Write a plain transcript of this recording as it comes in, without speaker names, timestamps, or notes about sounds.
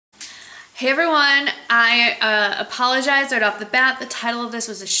Hey everyone, I apologize right off the bat. The title of this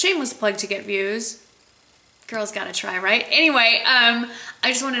was a shameless plug to get views. Girls gotta try, right? Anyway, I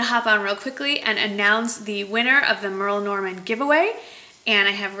just wanted to hop on real quickly and announce the winner of the Merle Norman giveaway. And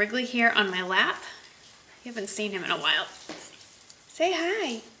I have Wrigley here on my lap. You haven't seen him in a while. Say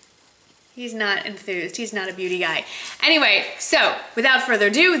hi. He's not enthused. He's not a beauty guy. Anyway, so without further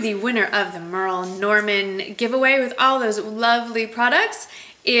ado, the winner of the Merle Norman giveaway with all those lovely products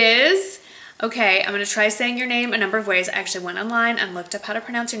is, okay, I'm gonna try saying your name a number of ways. I actually went online and looked up how to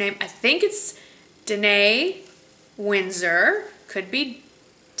pronounce your name. I think it's Danae Windsor. Could be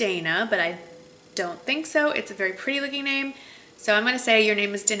Dana, but I don't think so. It's a very pretty looking name. So I'm gonna say your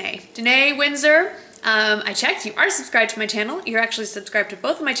name is Danae. Danae Windsor. I checked, you are subscribed to my channel. You're actually subscribed to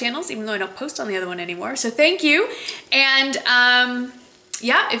both of my channels, even though I don't post on the other one anymore. So thank you. And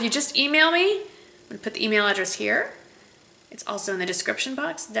yeah, if you just email me, I'm gonna put the email address here. It's also in the description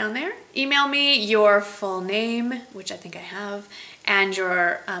box down there. Email me your full name, which I think I have, and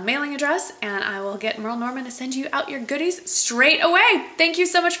your mailing address, and I will get Merle Norman to send you out your goodies straight away. Thank you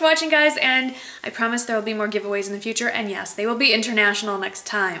so much for watching, guys, and I promise there will be more giveaways in the future, and yes, they will be international next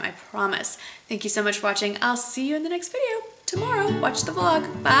time, I promise. Thank you so much for watching. I'll see you in the next video tomorrow. Watch the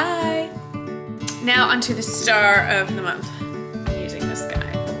vlog. Bye. Now onto the star of the month. I'm using this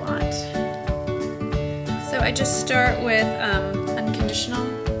guy a lot. So I just start with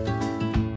unconditional.